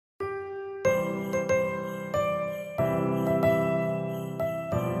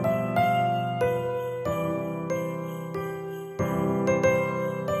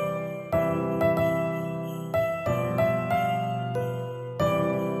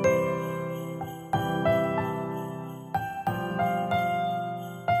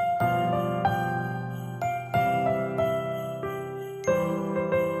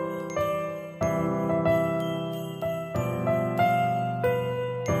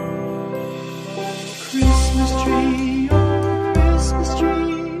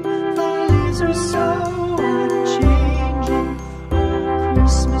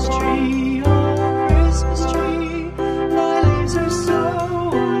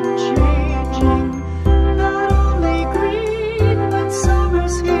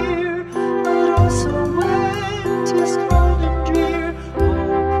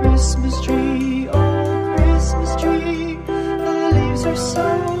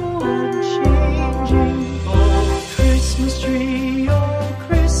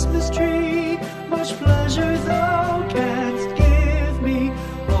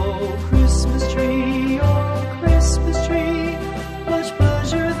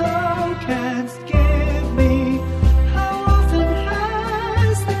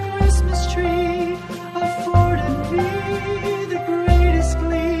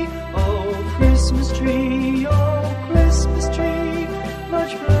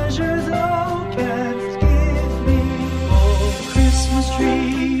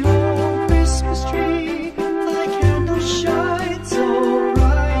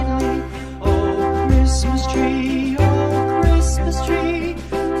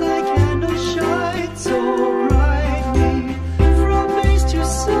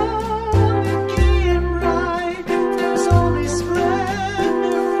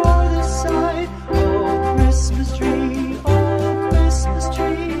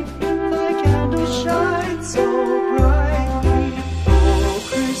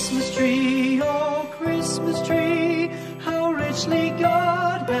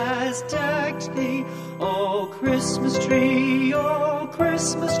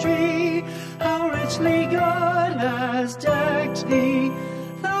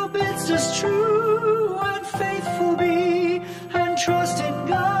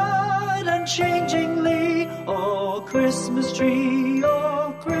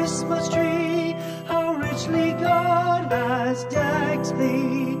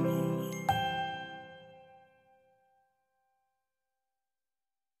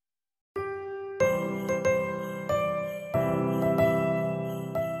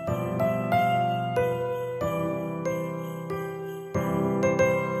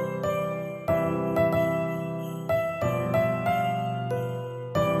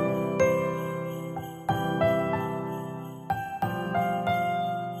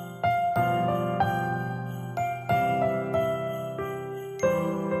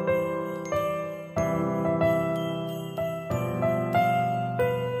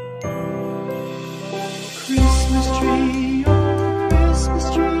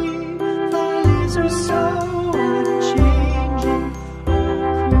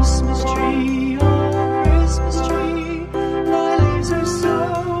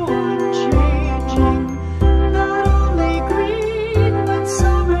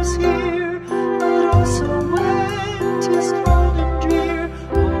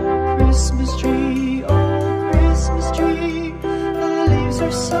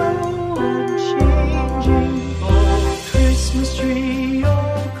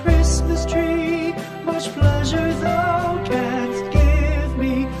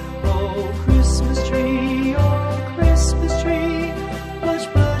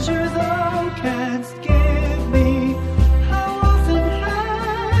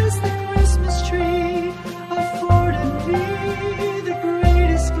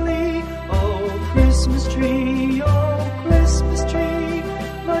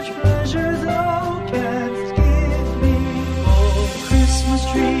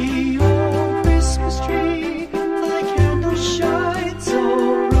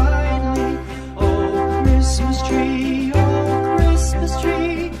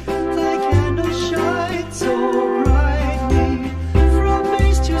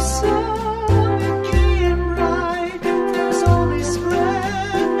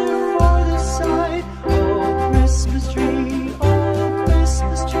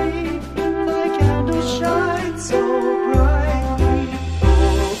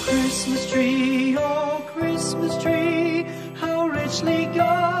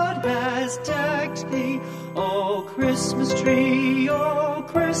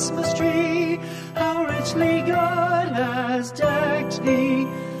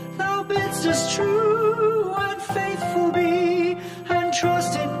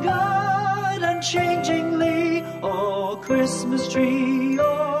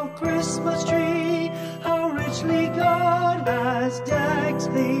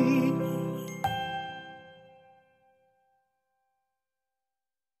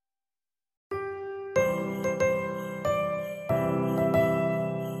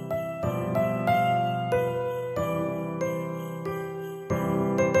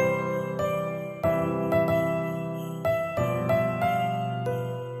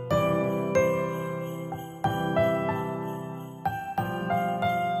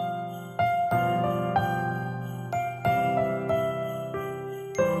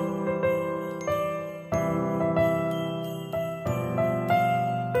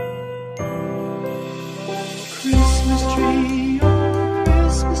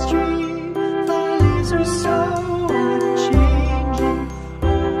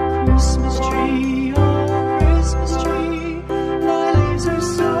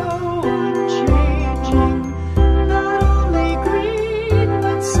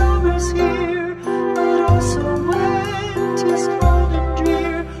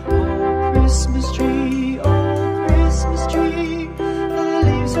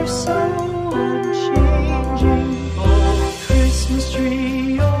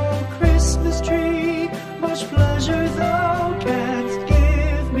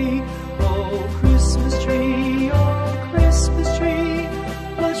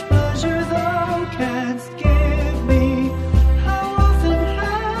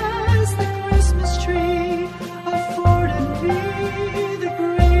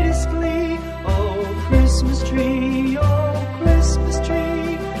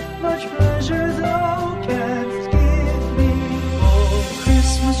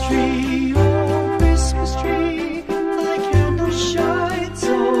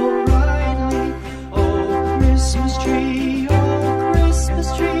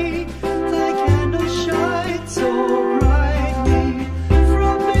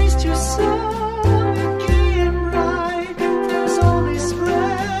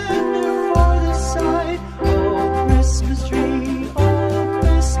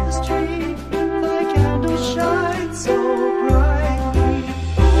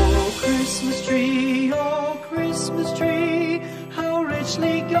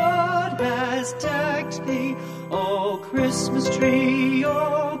richly God has decked thee. O Christmas tree,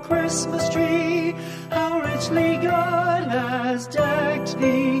 O Christmas tree, how richly God has decked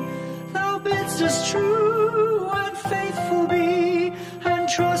thee. Thou bidst us true and faithful be, and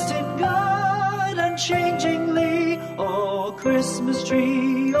trust in God unchangingly. O Christmas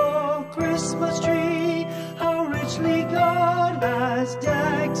tree, O Christmas tree, how richly God has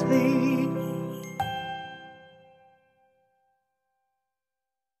decked thee.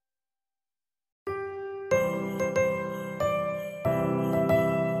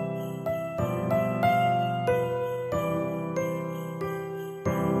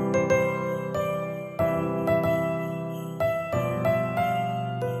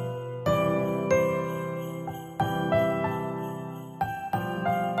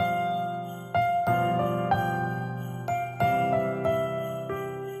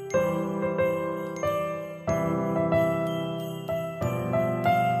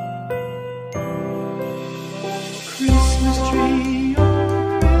 Christmas tree,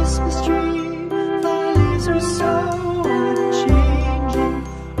 oh Christmas tree, thy leaves are so unchanging.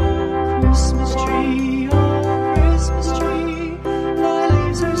 Oh Christmas tree, oh Christmas tree, thy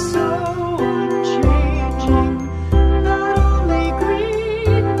leaves are so unchanging. Not only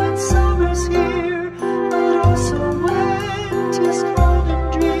green when summer's here, but also when 'tis cold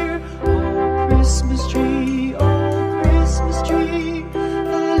and drear. Oh Christmas tree, thy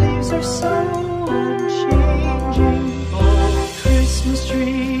leaves are so unchanging. Oh Christmas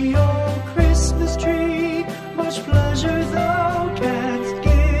tree, much pleasure thou canst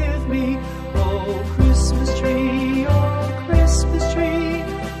give me. Oh Christmas tree,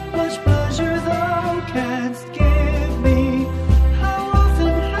 much pleasure thou canst give me. How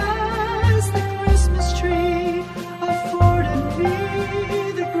often has the Christmas tree afforded me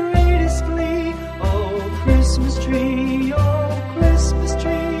the greatest glee. Oh Christmas tree,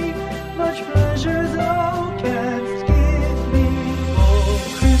 much pleasure thou canst give me. Oh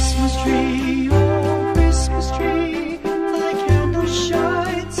Christmas tree, thy candles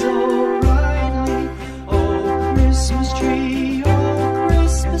shine so brightly. Oh Christmas tree,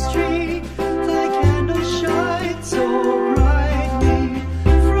 thy candles shine so brightly.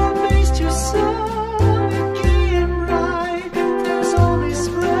 From base to summit, gay and bright, there's only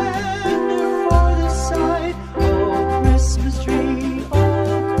splendor for the sight. Oh Christmas tree,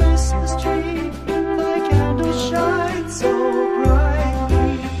 thy candles shine so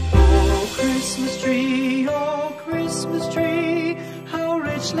brightly. Oh Christmas tree, how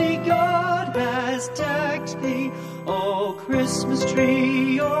richly God has decked thee. Oh Christmas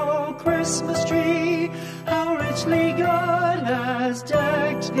tree, how richly God has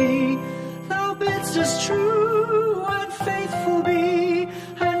decked thee. Thou bidst us true and faithful be,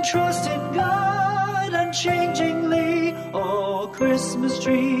 and trust in God unchangingly. Oh Christmas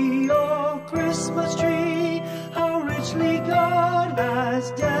tree, how richly God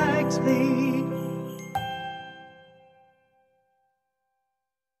has decked thee.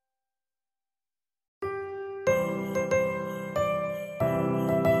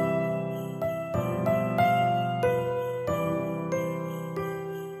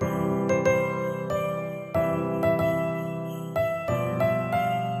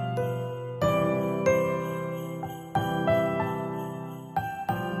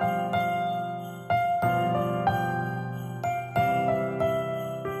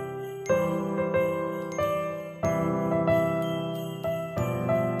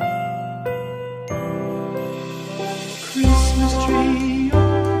 Christmas tree,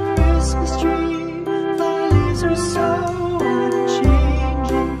 oh Christmas tree, thy leaves are so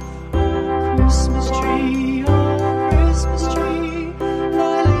unchanging. Oh Christmas tree,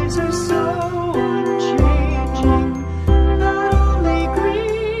 thy leaves are so unchanging. Not only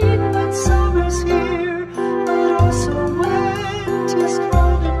green when summer's here, but also when 'tis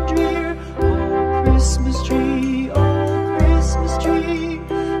cold and drear. Oh Christmas tree,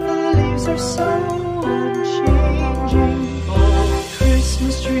 thy leaves are so unchanging.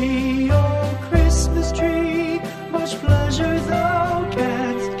 Christmas tree, much pleasure thou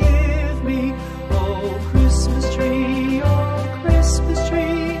canst give me. Oh Christmas tree,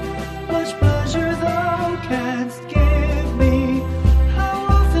 much pleasure thou canst give me. How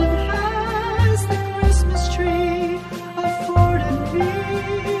often has the Christmas tree afforded me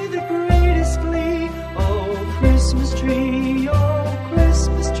the greatest glee. Oh Christmas tree,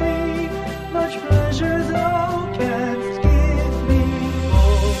 much pleasure thou canst give me.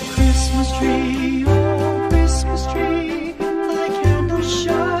 Oh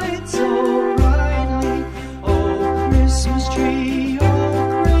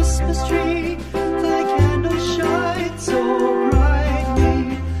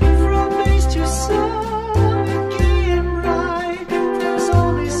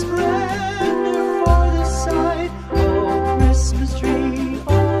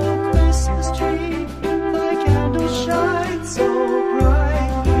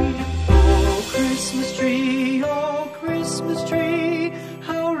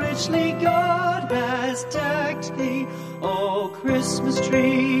Christmas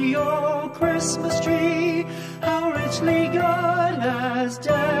tree, oh Christmas tree, how richly God has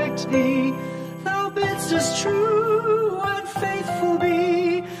decked thee. Thou bidst us true and faithful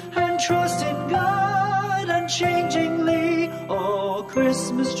be, and trust in God unchangingly. Oh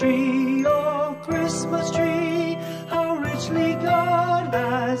Christmas tree, how richly God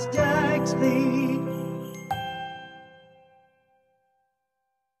has decked thee.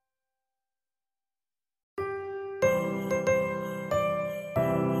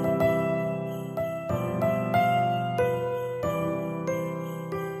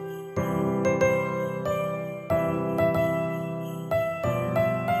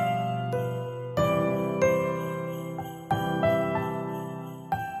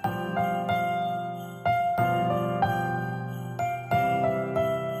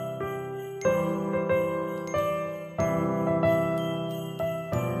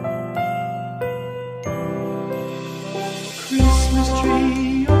 Christmas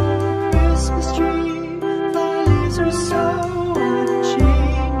tree, oh Christmas tree, thy leaves are so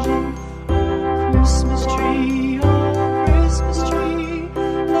unchanging. Oh Christmas tree,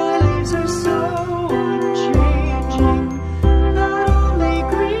 thy leaves are so unchanging. Not only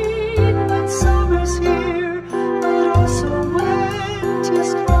green when summer's here, but also when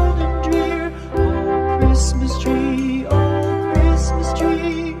 'tis cold and drear. Oh Christmas tree, thy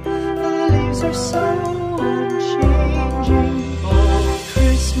leaves are so unchanging. Oh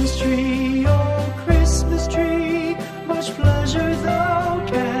Christmas tree, much pleasure thou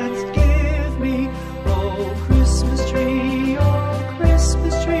canst give me. Oh Christmas tree,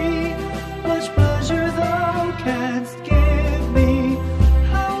 much pleasure thou canst give me.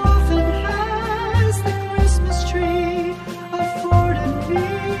 How often has the Christmas tree afforded me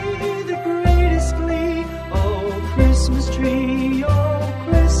the greatest glee? Oh Christmas tree,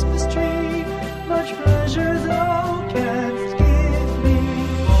 much pleasure thou canst give me.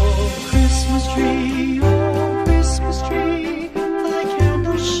 Oh Christmas tree, thy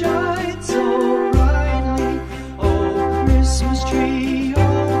candle shines so brightly. Oh Christmas tree,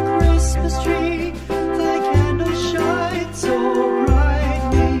 thy candle shines so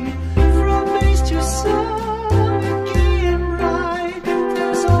brightly. From base to summit, gay and bright,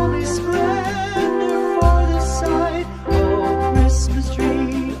 there's only splendor for the sight. Oh Christmas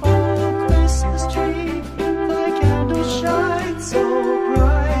tree, thy candle shines so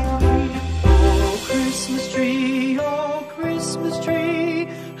brightly. Oh Christmas tree,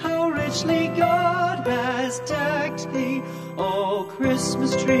 how richly God has decked thee. Oh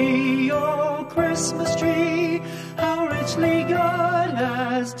Christmas tree, how richly God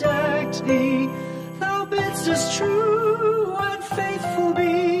has decked thee. Thou bidst us true and faithful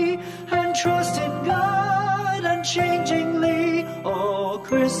be, and trust in God unchangingly. Oh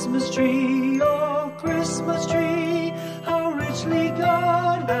Christmas tree, how richly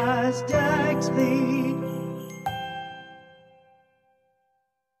God has decked thee.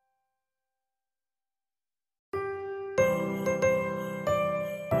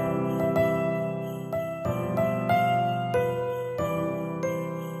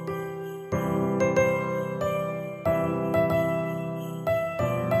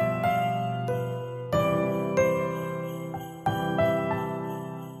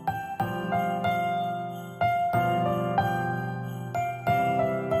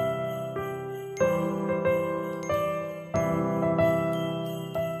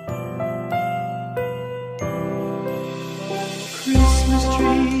 Christmas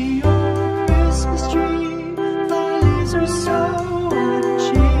tree, thy leaves are so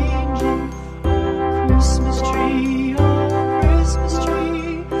unchanging. Oh Christmas tree,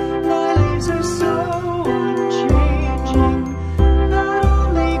 thy leaves are so unchanging. Not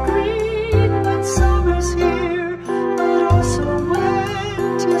only green when summer's here, but also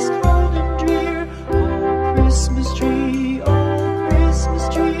when 'tis cold and drear. Oh Christmas tree,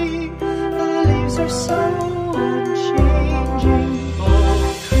 thy leaves are so unchanging. Oh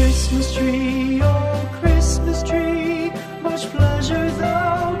Christmas tree, much pleasure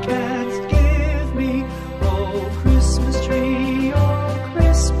thou canst give me. Oh Christmas tree,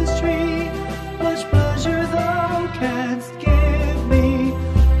 much pleasure thou canst give me.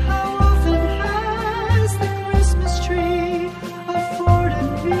 How often has the Christmas tree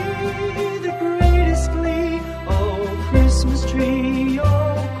afforded me the greatest glee? Oh Christmas tree,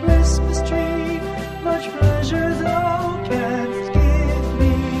 much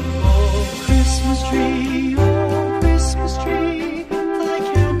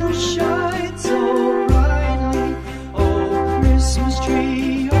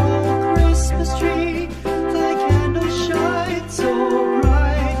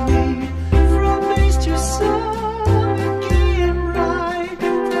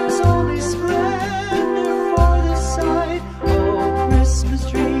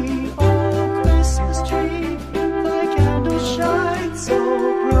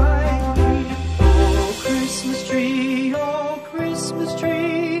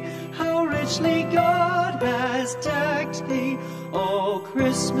oh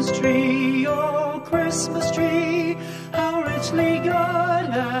Christmas tree, how richly God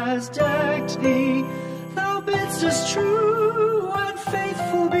has decked thee. Thou bidst us true and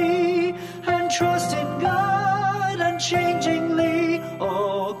faithful be, and trust in God unchangingly.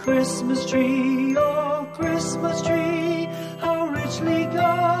 Oh Christmas tree, how richly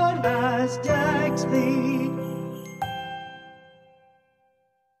God has decked thee.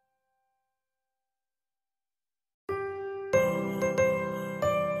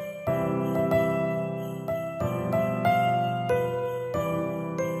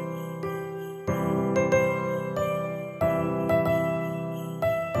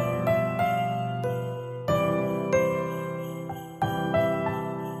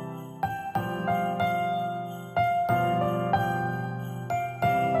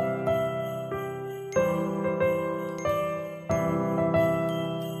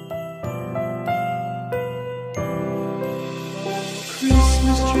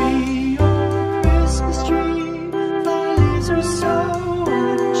 Christmas tree, oh Christmas tree, thy leaves are so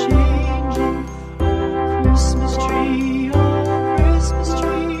unchanging. Oh Christmas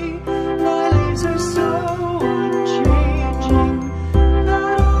tree, thy leaves are so unchanging.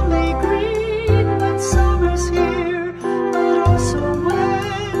 Not only green when summer's here, but also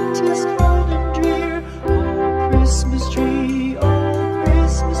when 'tis cold and drear. Oh Christmas tree, thy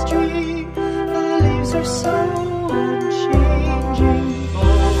leaves are so unchanging.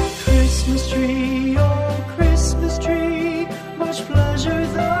 Christmas tree, much pleasure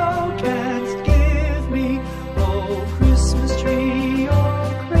thou canst give me. Oh Christmas tree,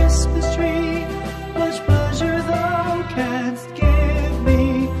 much pleasure thou canst give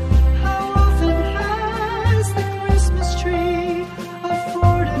me. How often has the Christmas tree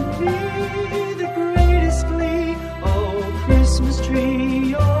afforded me the greatest glee? Oh Christmas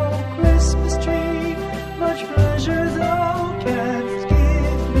tree, much pleasure thou canst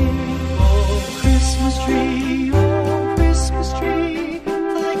give me. Oh Christmas tree,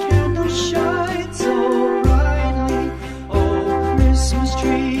 thy candles shine so brightly. Oh Christmas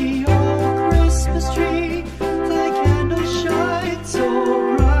tree, thy candles shine so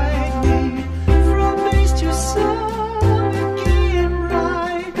brightly. From base to summit, gay and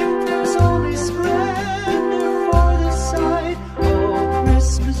bright, there's only splendor for the sight. Oh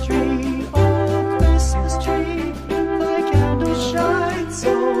Christmas tree, thy candles shine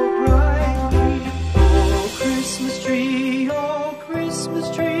so brightly. Oh Christmas tree,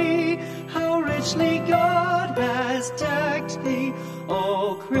 how richly God has decked thee.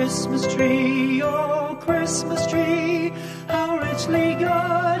 Oh Christmas tree, how richly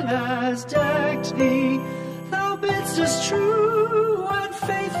God has decked thee. Thou bidst us true and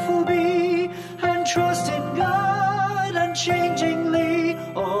faithful be, and trust in God unchangingly.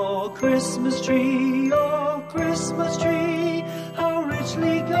 Oh Christmas tree, how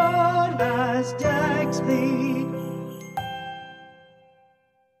richly God has decked thee.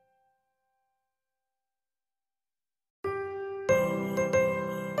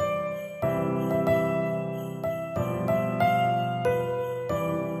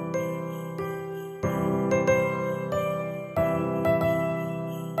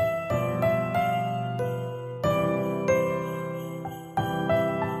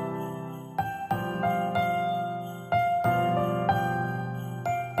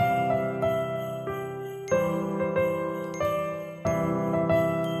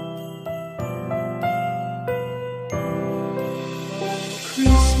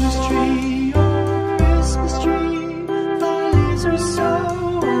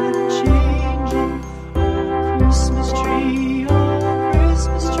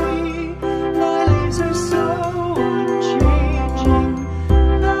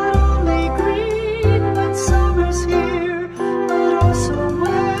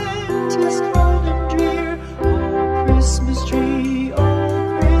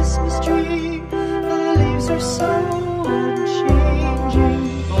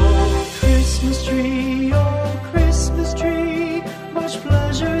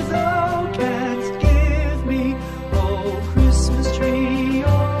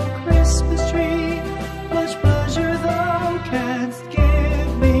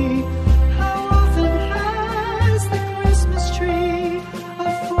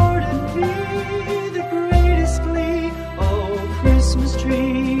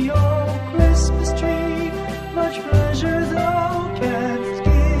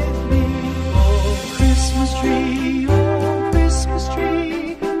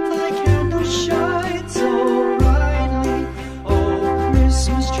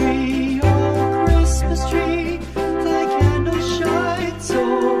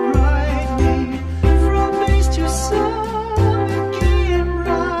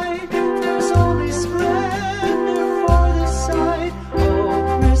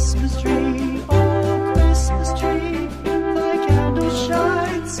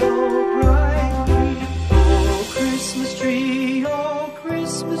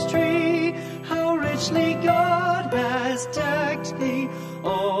 Christmas tree, how richly God has decked thee.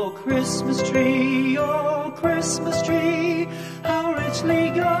 O Christmas tree, O Christmas tree, how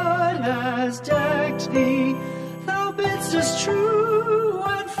richly God has decked thee. Thou bidst us true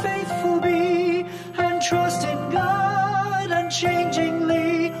and faithful be, and trust in God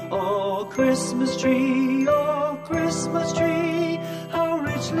unchangingly. O Christmas tree, O Christmas tree, how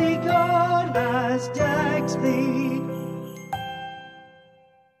richly God has decked thee.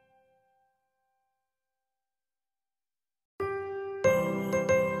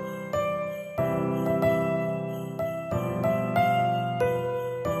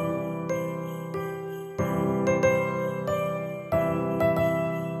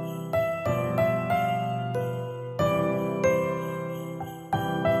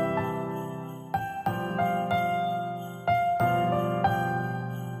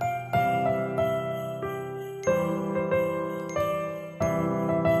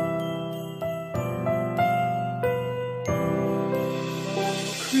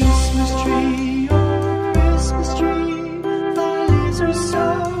 Christmas tree, oh Christmas tree, thy leaves are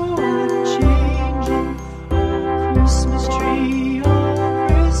so unchanging. Oh Christmas tree, oh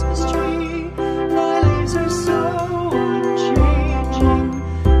Christmas tree, thy leaves are so unchanging.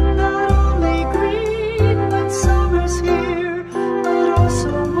 Not only green when summer's here, but also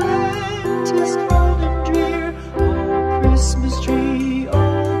when 'tis cold and drear. Oh Christmas tree, thy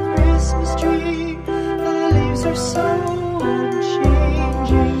leaves are so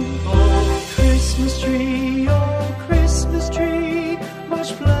unchanging. Oh Christmas tree, much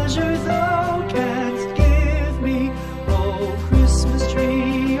pleasure thou canst give me. Oh Christmas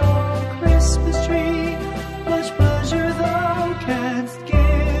tree, much pleasure thou canst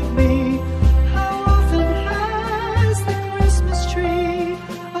give me. How often has the Christmas tree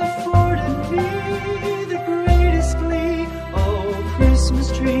afforded me the greatest glee. Oh Christmas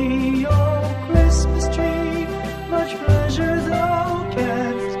tree, much pleasure thou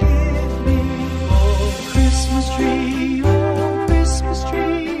canst give me. Christmas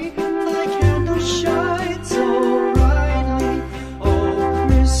tree, thy candles shine so brightly. Oh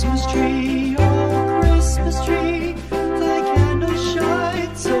Christmas tree, thy candles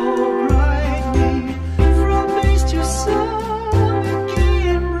shine so brightly. From base to summit, gay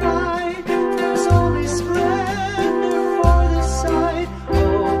and bright, there's only splendor for the sight.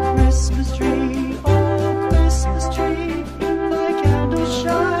 Oh Christmas tree, thy candles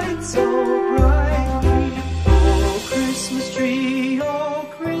shine so brightly. Oh Christmas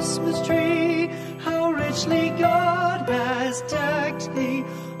tree, how richly God has decked thee.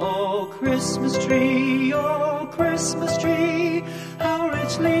 Oh Christmas tree, how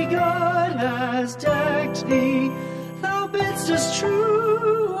richly God has decked thee. Thou bidst us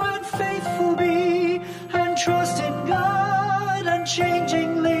true and faithful be, and trust in God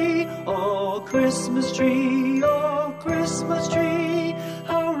unchangingly. Oh Christmas tree,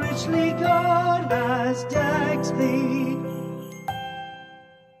 how richly God has decked thee.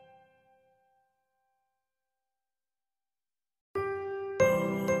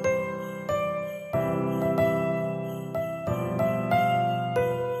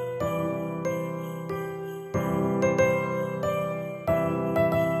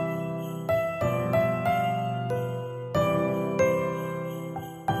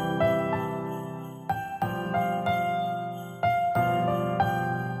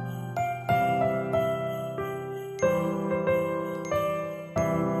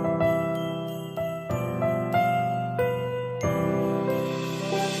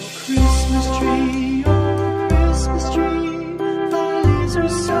 Christmas tree, oh Christmas tree, thy leaves are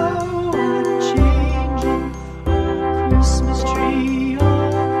so unchanging. Oh Christmas tree,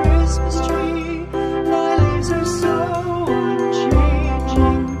 thy leaves are so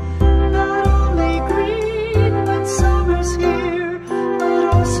unchanging. Not only green when summer's here, but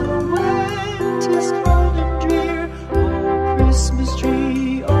also when 'tis cold and drear. Oh Christmas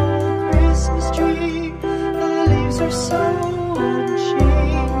tree, thy leaves are so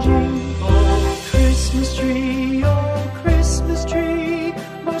unchanging. Oh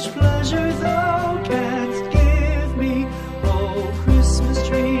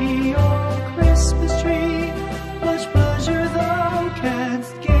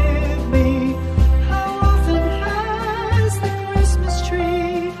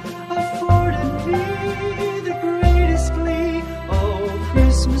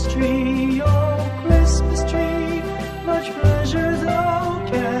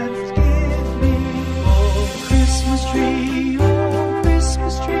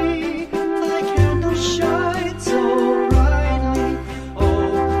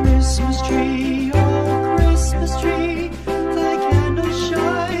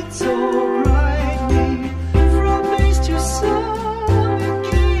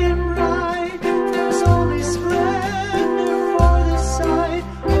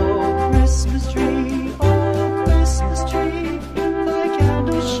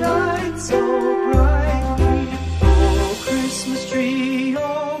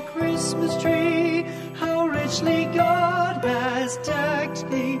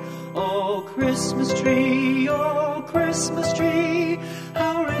Christmas tree,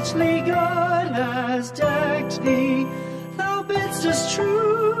 how richly God has decked thee. Thou bidst us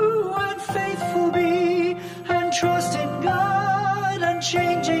true and faithful be, and trust in God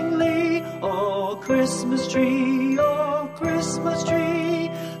unchangingly. O Christmas tree,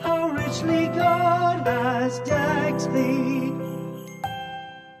 how richly God has decked thee.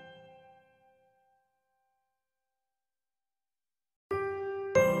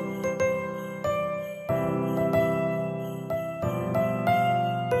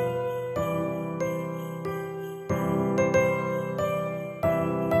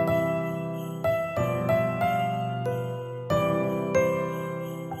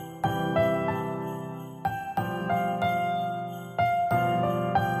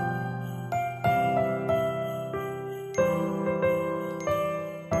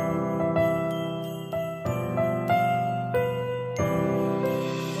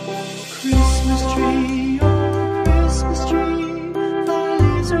 Christmas tree, oh Christmas tree, thy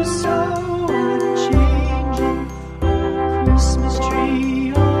leaves are so unchanging. Oh Christmas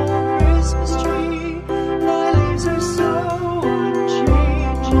tree, thy leaves are so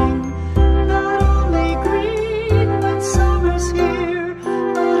unchanging. Not only green when summer's here,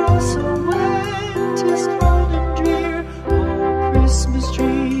 but also when 'tis cold and drear. Oh Christmas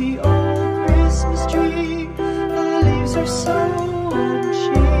tree, thy leaves are so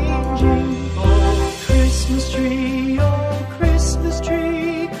unchanging. Christmas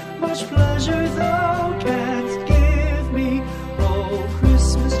tree, much pleasure thou canst give me. Oh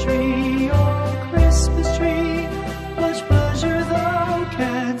Christmas tree, much pleasure thou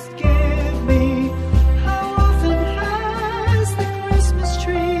canst give me. How often has the Christmas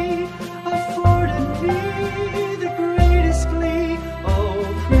tree afforded me the greatest glee? Oh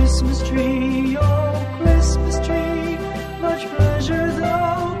Christmas tree, much pleasure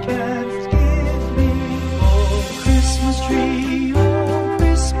thou canst give me. Oh Christmas tree,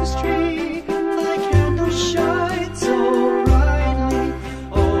 thy candles shine so brightly.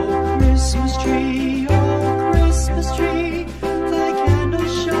 Oh Christmas tree, thy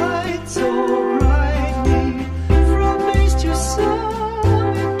candles shine so brightly. From base to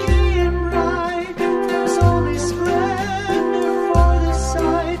summit, gay and bright, there's only splendor for the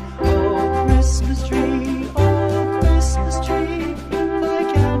sight. Oh Christmas tree, thy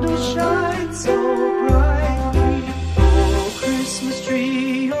candles shine so brightly. Oh Christmas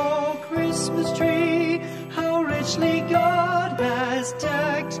tree, how richly God has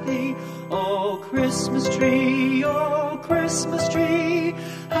decked thee. Oh Christmas tree,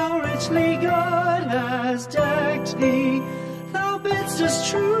 how richly God has decked thee. Thou bidst us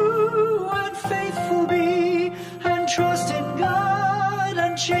true and faithful be, and trust in God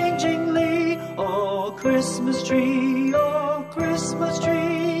unchangingly. Oh Christmas tree,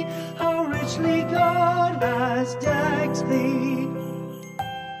 how richly God has decked thee.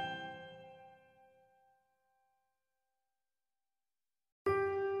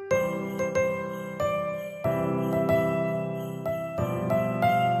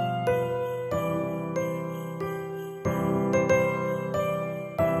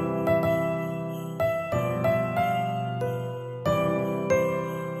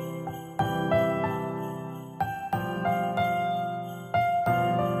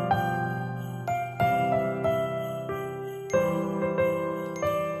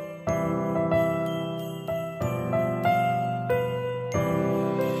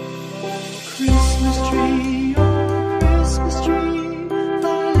 Christmas tree,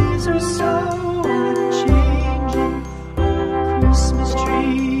 thy leaves are so unchanging. Oh Christmas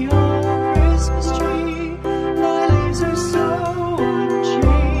tree, thy leaves are so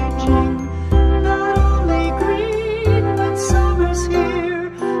unchanging. Not only green when summer's here,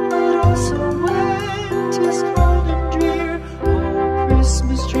 but also when 'tis cold and drear. Oh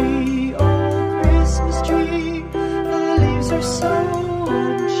Christmas tree, thy leaves are so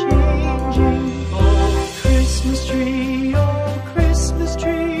unchanging. Christmas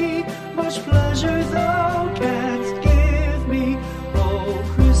tree, much pleasure thou canst give me. Oh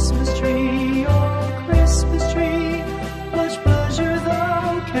Christmas tree, much pleasure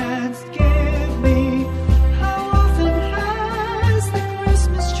thou canst give me. How often has the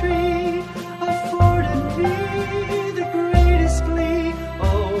Christmas tree afforded me the greatest glee?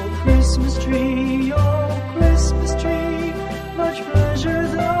 Oh Christmas tree, much pleasure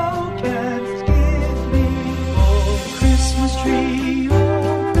thou canst give me. Oh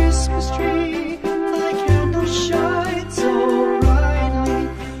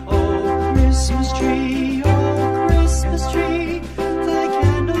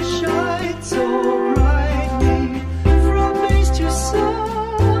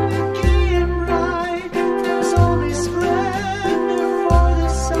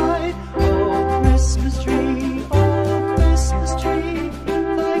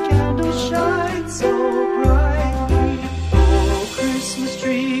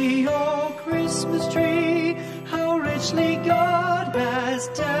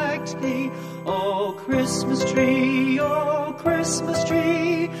O Christmas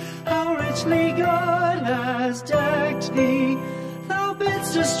tree, how richly God has decked thee. Thou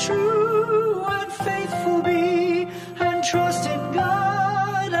bidst us true and faithful be, and trust in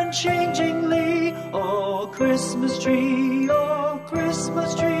God unchangingly. O Christmas tree,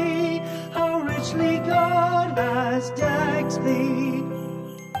 how richly God has decked thee.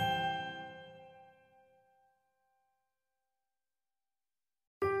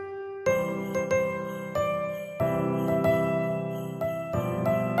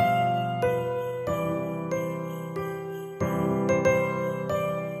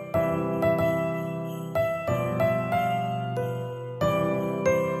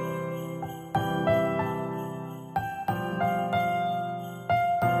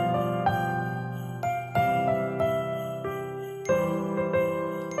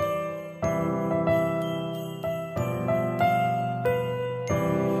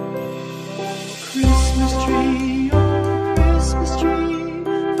 Christmas tree,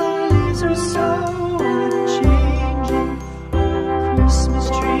 thy leaves are so unchanging. Christmas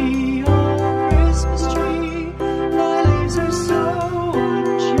tree, thy leaves are so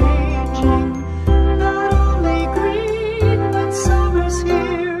unchanging. Not only green when summer's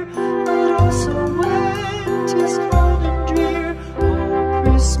here, but also when 'tis cold and drear.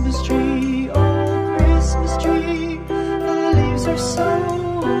 Christmas tree, thy leaves are so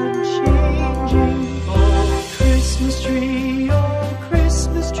unchanging.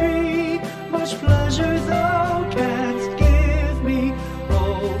 Christmas tree, much pleasure thou canst give me.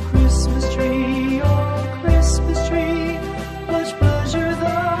 Christmas tree, much pleasure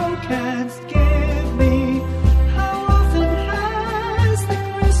thou canst give me. How often has the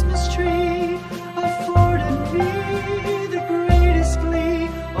Christmas tree afforded me the greatest glee.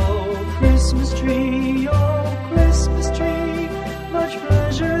 Christmas tree, much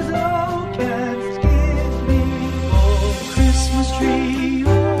pleasure thou canst give me. Christmas tree,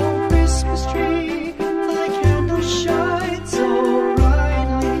 thy candle shines so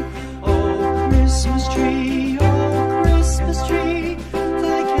brightly. Christmas tree,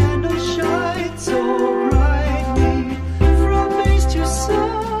 thy candle shines so brightly. From base to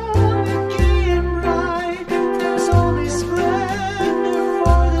summit, gay and bright, there's only splendor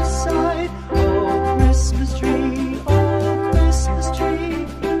for the sight. Christmas tree,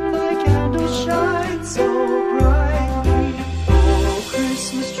 thy candle shines so brightly.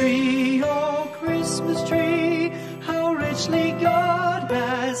 Christmas tree, how richly God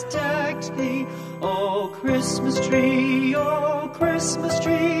has decked thee. Christmas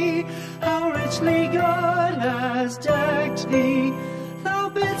tree, how richly God has decked thee. Thou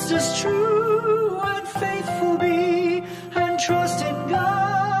bidst us true and faithful be, and trust in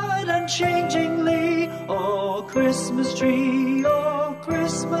God unchangingly. Christmas tree,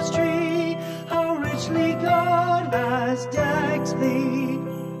 how richly God has decked thee.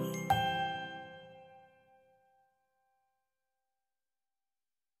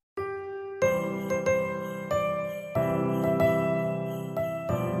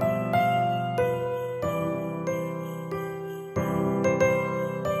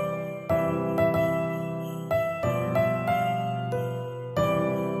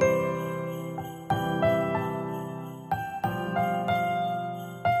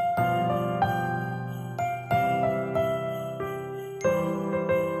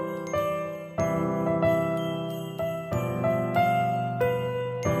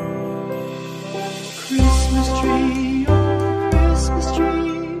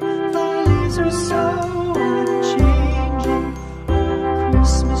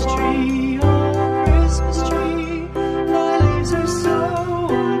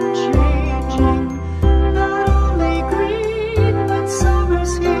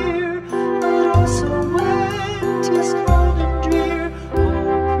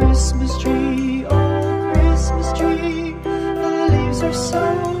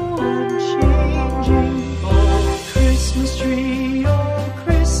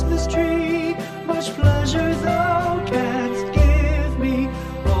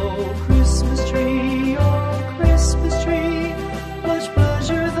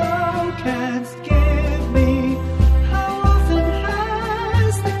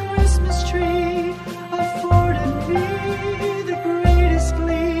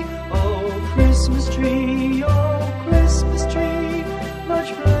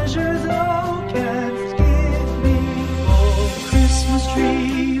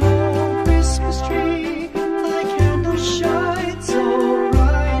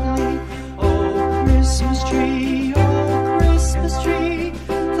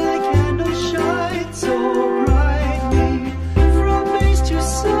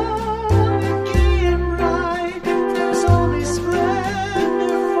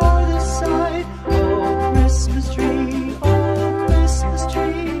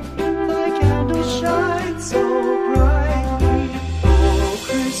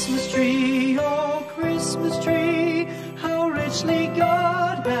 Christmas tree, oh Christmas tree, how richly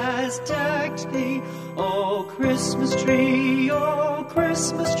God has decked thee. Oh Christmas tree, how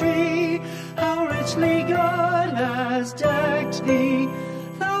richly God has decked thee.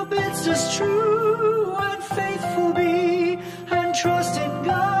 Thou bidst us true and faithful be, and trust in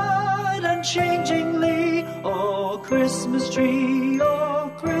God unchangingly. Oh Christmas tree,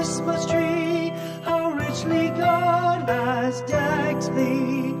 how richly God has decked thee.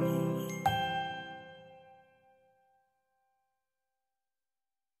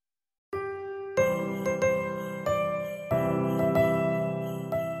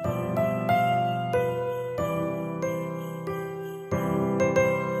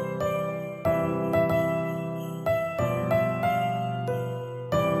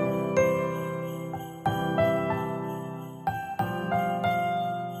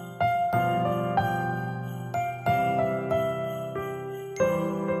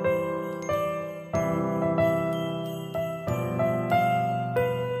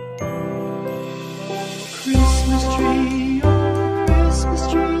 Christmas tree, oh Christmas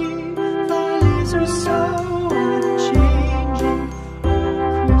tree, thy leaves are so unchanging.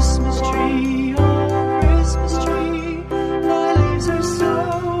 Oh Christmas tree, thy leaves are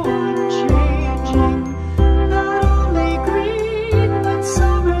so unchanging. Not only green when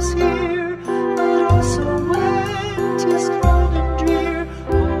summer's here, but also when 'tis cold and drear.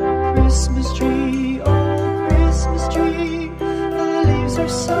 Oh Christmas tree, thy leaves are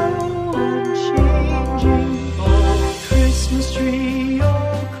so unchanging. Christmas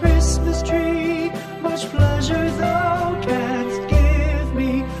tree, much pleasure thou canst give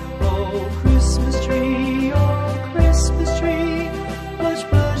me. Oh Christmas tree, much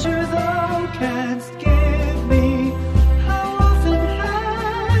pleasure thou canst give me. How often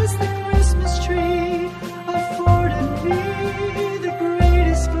has the Christmas tree afforded me the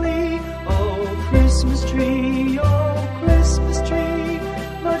greatest glee. Oh Christmas tree,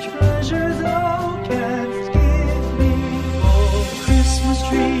 much pleasure thou canst give me. Oh Christmas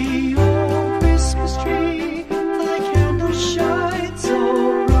tree, thy candles shine so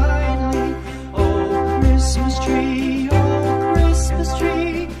brightly. Oh Christmas tree,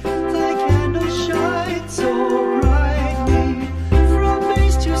 thy candles shine so brightly. From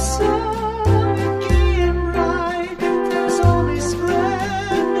base to summit, gay and bright, there's only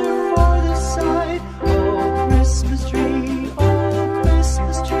splendor for the sight. Oh Christmas tree,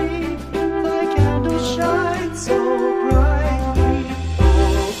 thy candles shine so brightly. Oh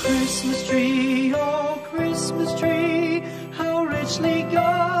Christmas tree, how richly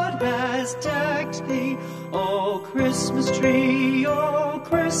God has decked thee. Oh Christmas tree,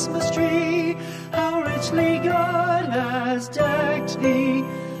 how richly God has decked thee.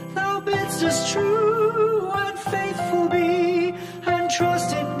 Thou bidst us true and faithful be, and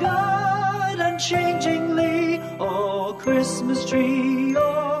trust in God unchangingly. Oh Christmas tree,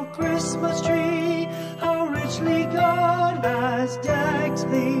 how richly God has decked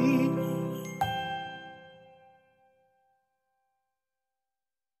thee.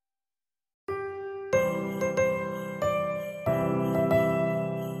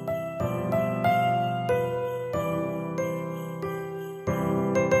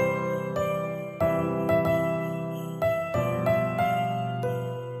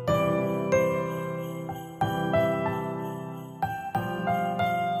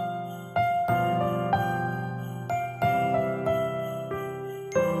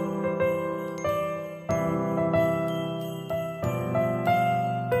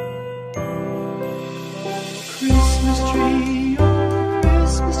 Christmas tree,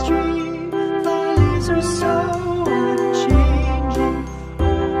 thy leaves are so unchanging.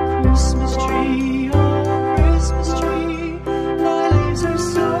 Oh Christmas tree, thy leaves are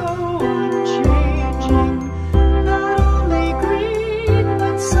so unchanging. Not only green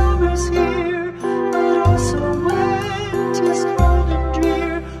when summer's here, but also when 'tis cold and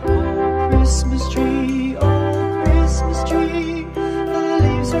drear. Oh Christmas tree, thy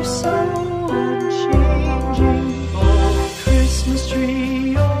leaves are so unchanging.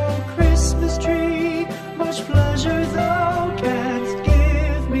 Christmas tree, much pleasure thou canst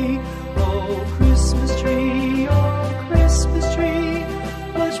give me. Oh Christmas tree,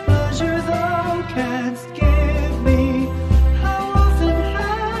 much pleasure thou canst give me. How often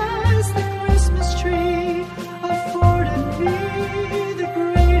has the Christmas tree afforded me the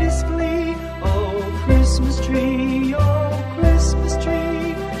greatest glee. Oh Christmas tree,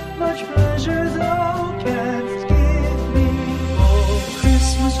 much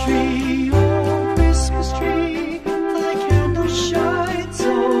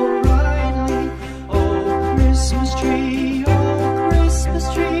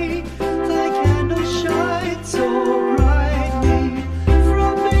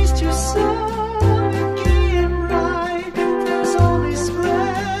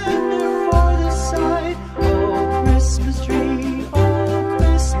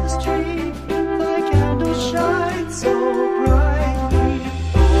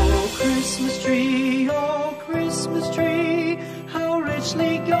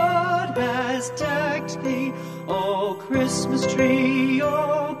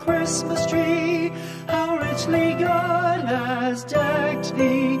Christmas tree. How richly God has decked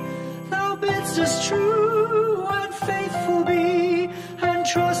thee. Thou bidst us true and faithful be, and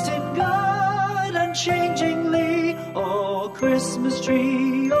trust in God unchangingly. Oh, Christmas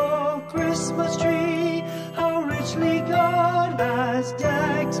tree, oh, Christmas tree, how richly God has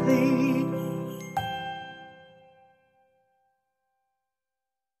decked thee.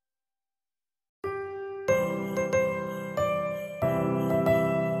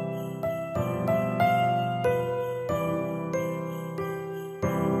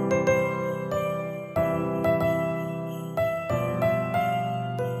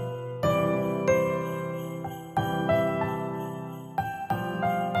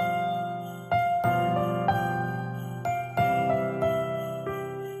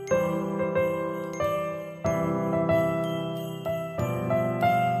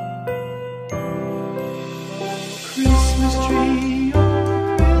 Christmas tree,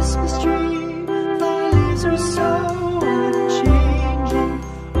 oh Christmas tree, thy leaves are so unchanging.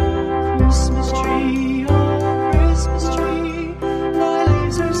 Oh Christmas tree, thy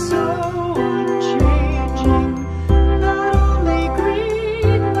leaves are so unchanging. Not only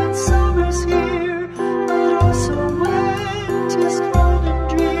green when summer's here, but also when 'tis cold and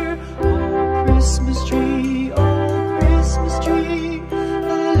drear. Oh Christmas tree,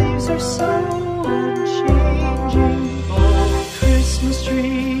 thy leaves are so unchanging. Oh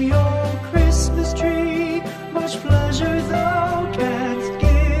Christmas tree, much pleasure thou canst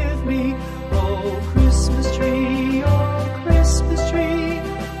give me. Oh Christmas tree,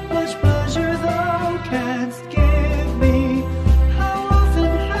 much pleasure thou canst give me. How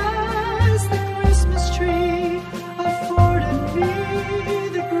often has the Christmas tree afforded me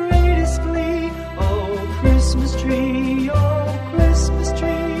the greatest glee. Oh Christmas tree,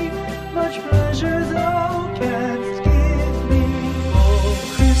 much pleasure thou canst give me.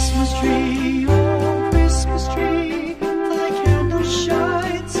 Christmas tree, thy candles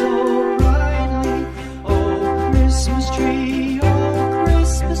shine so brightly. Oh Christmas tree,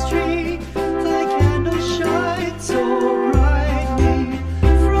 thy candles shine so brightly.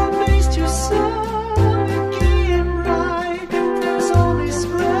 From base to summit, gay and bright, there's only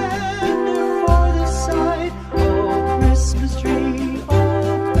splendor for the sight. Oh Christmas tree,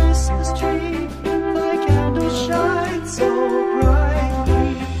 thy candles shine so brightly.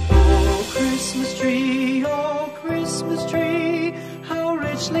 Oh Christmas tree, how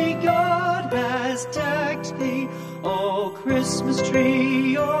richly God has decked thee. Oh Christmas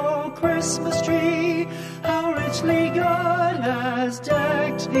tree, how richly God has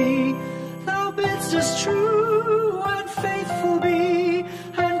decked thee. Thou bidst us true and faithful be,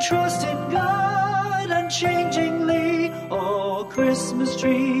 and trust in God unchangingly. Oh Christmas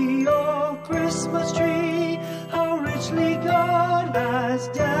tree, how richly God has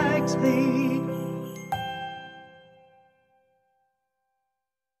decked thee.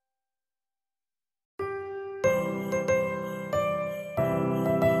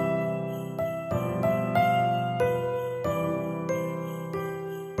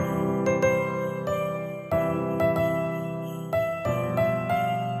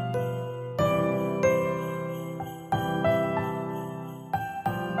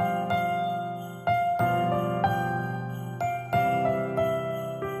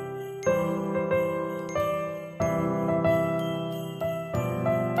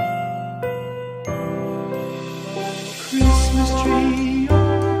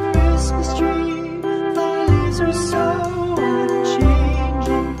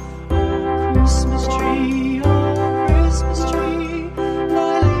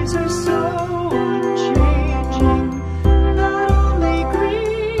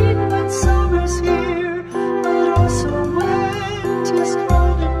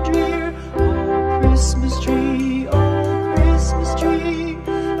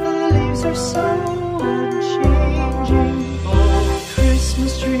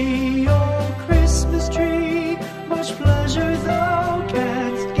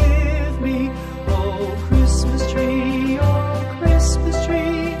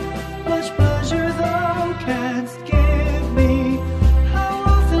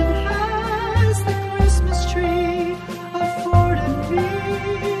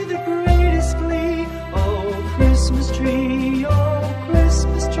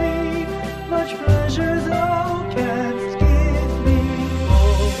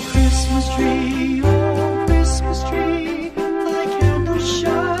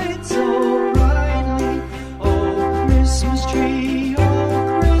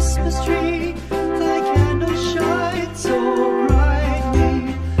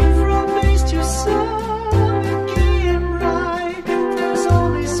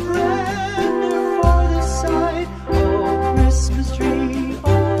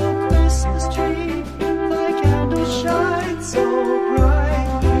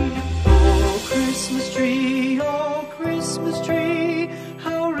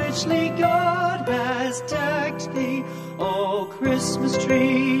 Christmas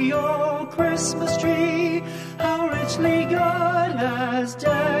tree, oh Christmas tree, how richly God has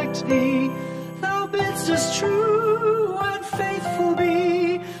decked thee. Thou bidst us true and faithful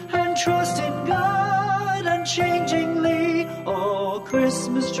be, and trust in God unchangingly. Oh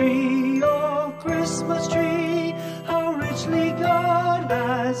Christmas tree, how richly God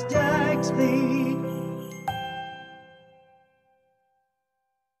has decked thee.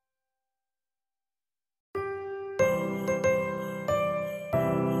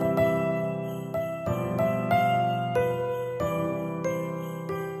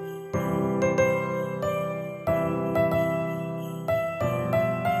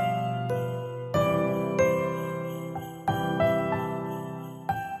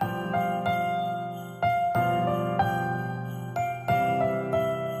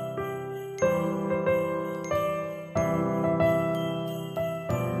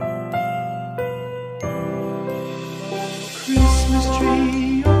 Christmas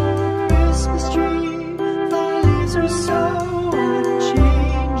tree, oh Christmas tree, thy leaves are so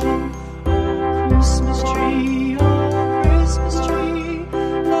unchanging. Oh Christmas tree,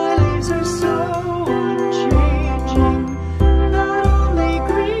 thy leaves are so unchanging. Not only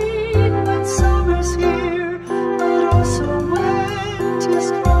green when summer's here, but also when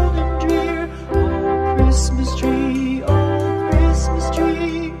 'tis cold and drear. Oh Christmas tree, thy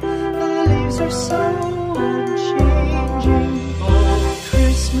leaves are so unchanging.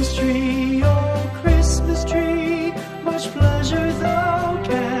 Christmas tree, much pleasure thou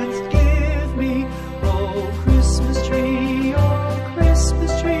canst give me. Oh Christmas tree,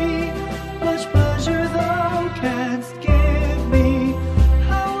 much pleasure thou canst give me.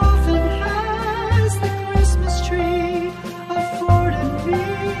 How often has the Christmas tree afforded me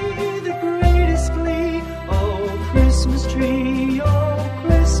the greatest glee? Oh Christmas tree,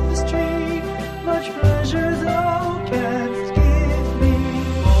 much pleasure thou canst give me.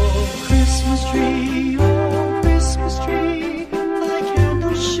 Oh Christmas tree, thy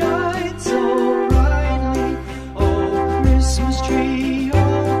candles shine so brightly. Oh Christmas tree,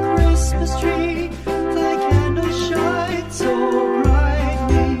 thy candles shine so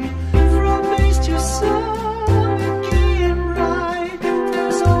brightly. From base to summit, gay and bright,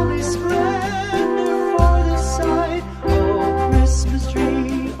 there's only splendor for the sight. Oh Christmas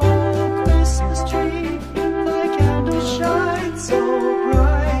tree, thy candles shine so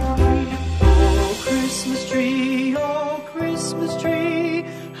brightly. Oh Christmas tree,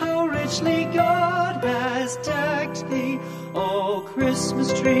 how richly God has decked thee. Oh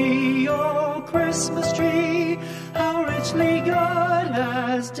Christmas tree, how richly God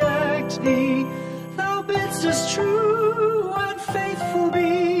has decked thee. Thou bidst us true and faithful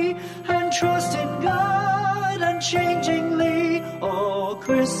be, and trust in God unchangingly. Oh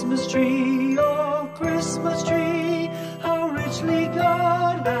Christmas tree, how richly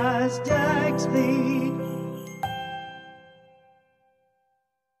God has decked thee.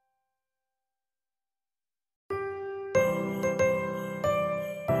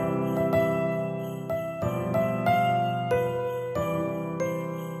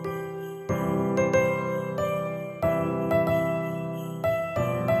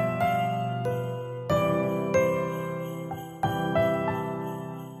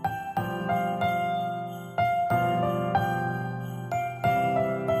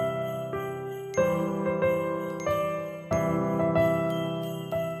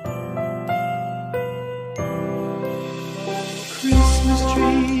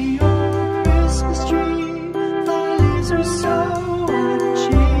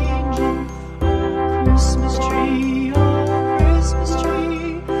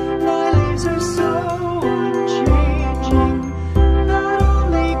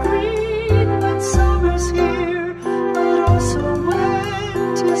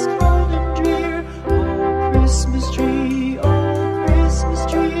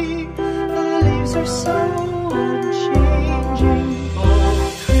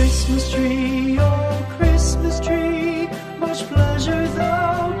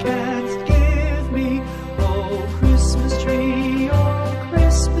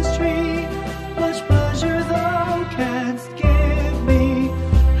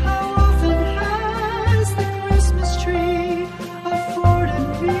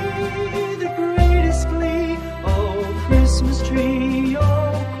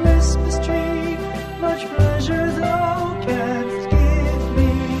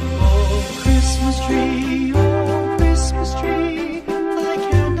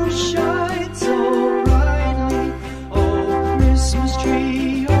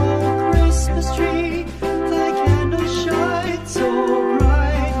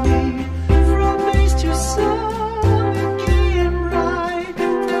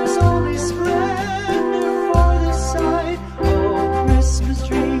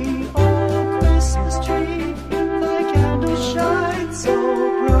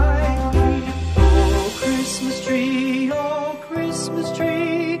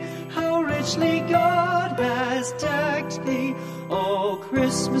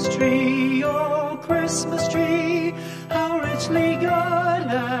 tree. How richly God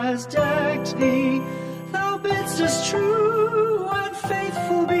has decked thee. Thou bidst us true and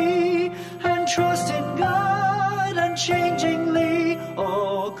faithful be, and trust in God unchangingly.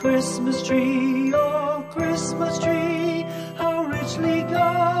 Oh, Christmas tree, oh, Christmas tree, how richly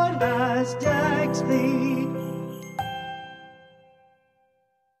God has decked thee.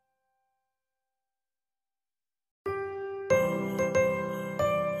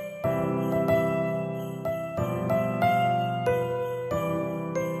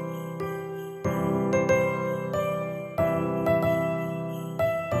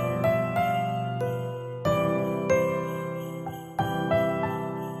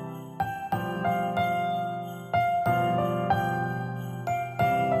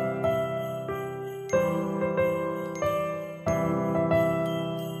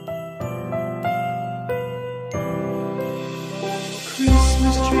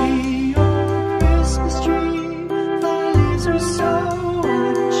 Christmas tree, oh Christmas tree, thy leaves are so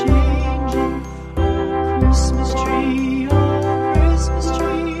unchanging. Oh Christmas tree, oh Christmas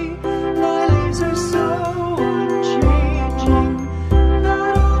tree, thy leaves are so unchanging.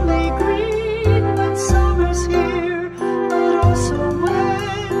 Not only green when summer's here, but also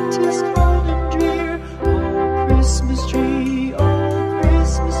when 'tis cold and drear. Oh Christmas tree,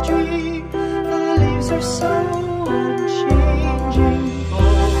 thy leaves are so unchanging.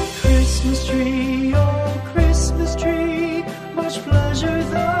 Oh Christmas tree, much pleasure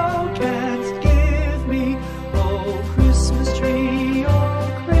thou canst give me. Oh Christmas tree,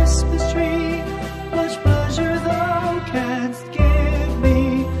 much pleasure thou canst give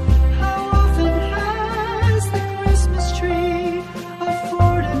me. How often has the Christmas tree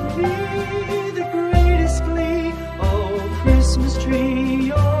afforded me the greatest glee. Oh Christmas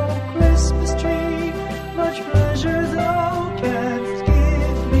tree, much pleasure thou canst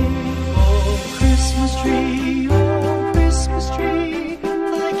give me. Oh Christmas tree,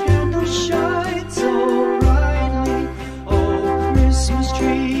 thy candles shine so brightly. Oh Christmas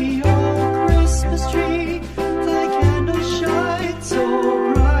tree, thy candles shine so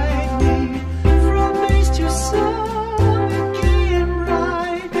brightly. From base to summit, gay and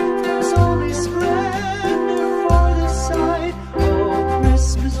bright, there's only splendor for the sight. Oh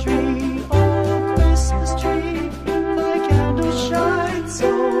Christmas tree, thy candles shine so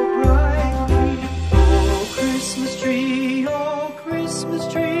brightly. Oh Christmas tree,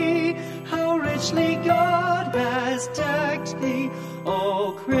 how richly God has decked thee.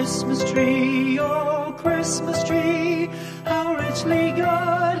 Oh Christmas tree, how richly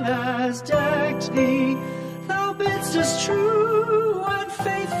God has decked thee. Thou bidst us true and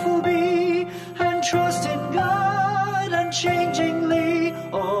faithful be, and trust in God unchangingly.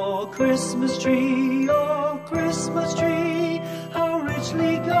 Oh Christmas tree, how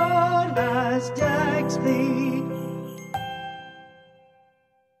richly God has decked thee.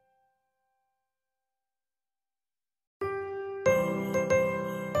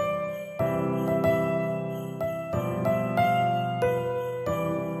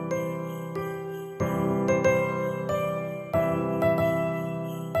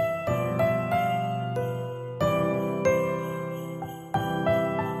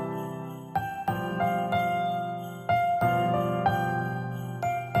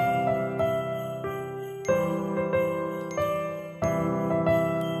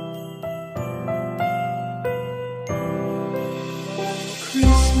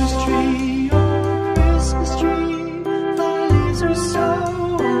 Christmas tree, oh Christmas tree, thy leaves are so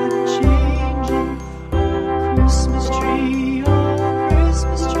unchanging. Oh Christmas tree,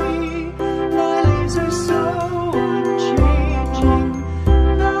 thy leaves are so unchanging.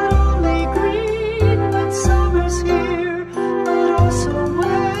 Not only green when summer's here, but also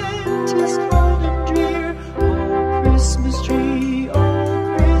when 'tis cold and drear. Oh Christmas tree,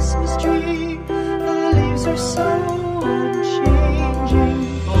 thy leaves are so unchanging.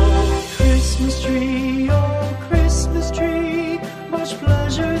 Christmas tree, much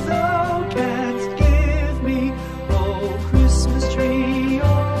pleasure thou canst give me. Oh Christmas tree,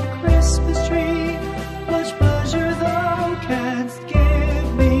 much pleasure thou canst give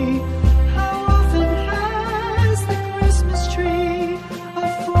me. How often has the Christmas tree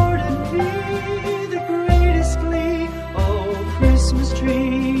afforded me the greatest glee. Oh Christmas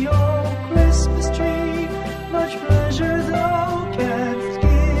tree, much pleasure thou canst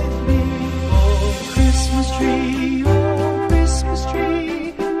give me. Oh Christmas tree,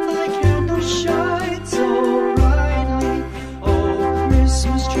 thy candles shine so brightly. Oh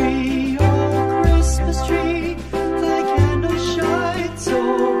Christmas tree, thy candles shine so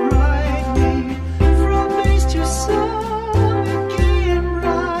brightly. From base to summit, gay and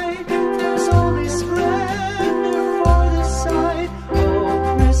bright, there's only splendor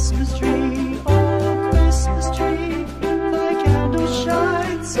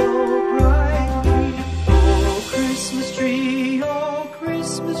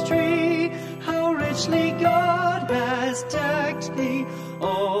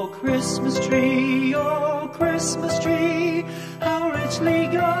Christmas tree, oh Christmas tree, how richly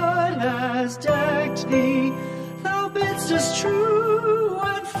God has decked thee. Thou bidst us true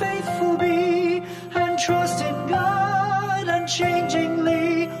and faithful be, and trust in God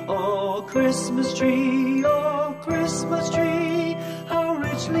unchangingly. Oh Christmas tree,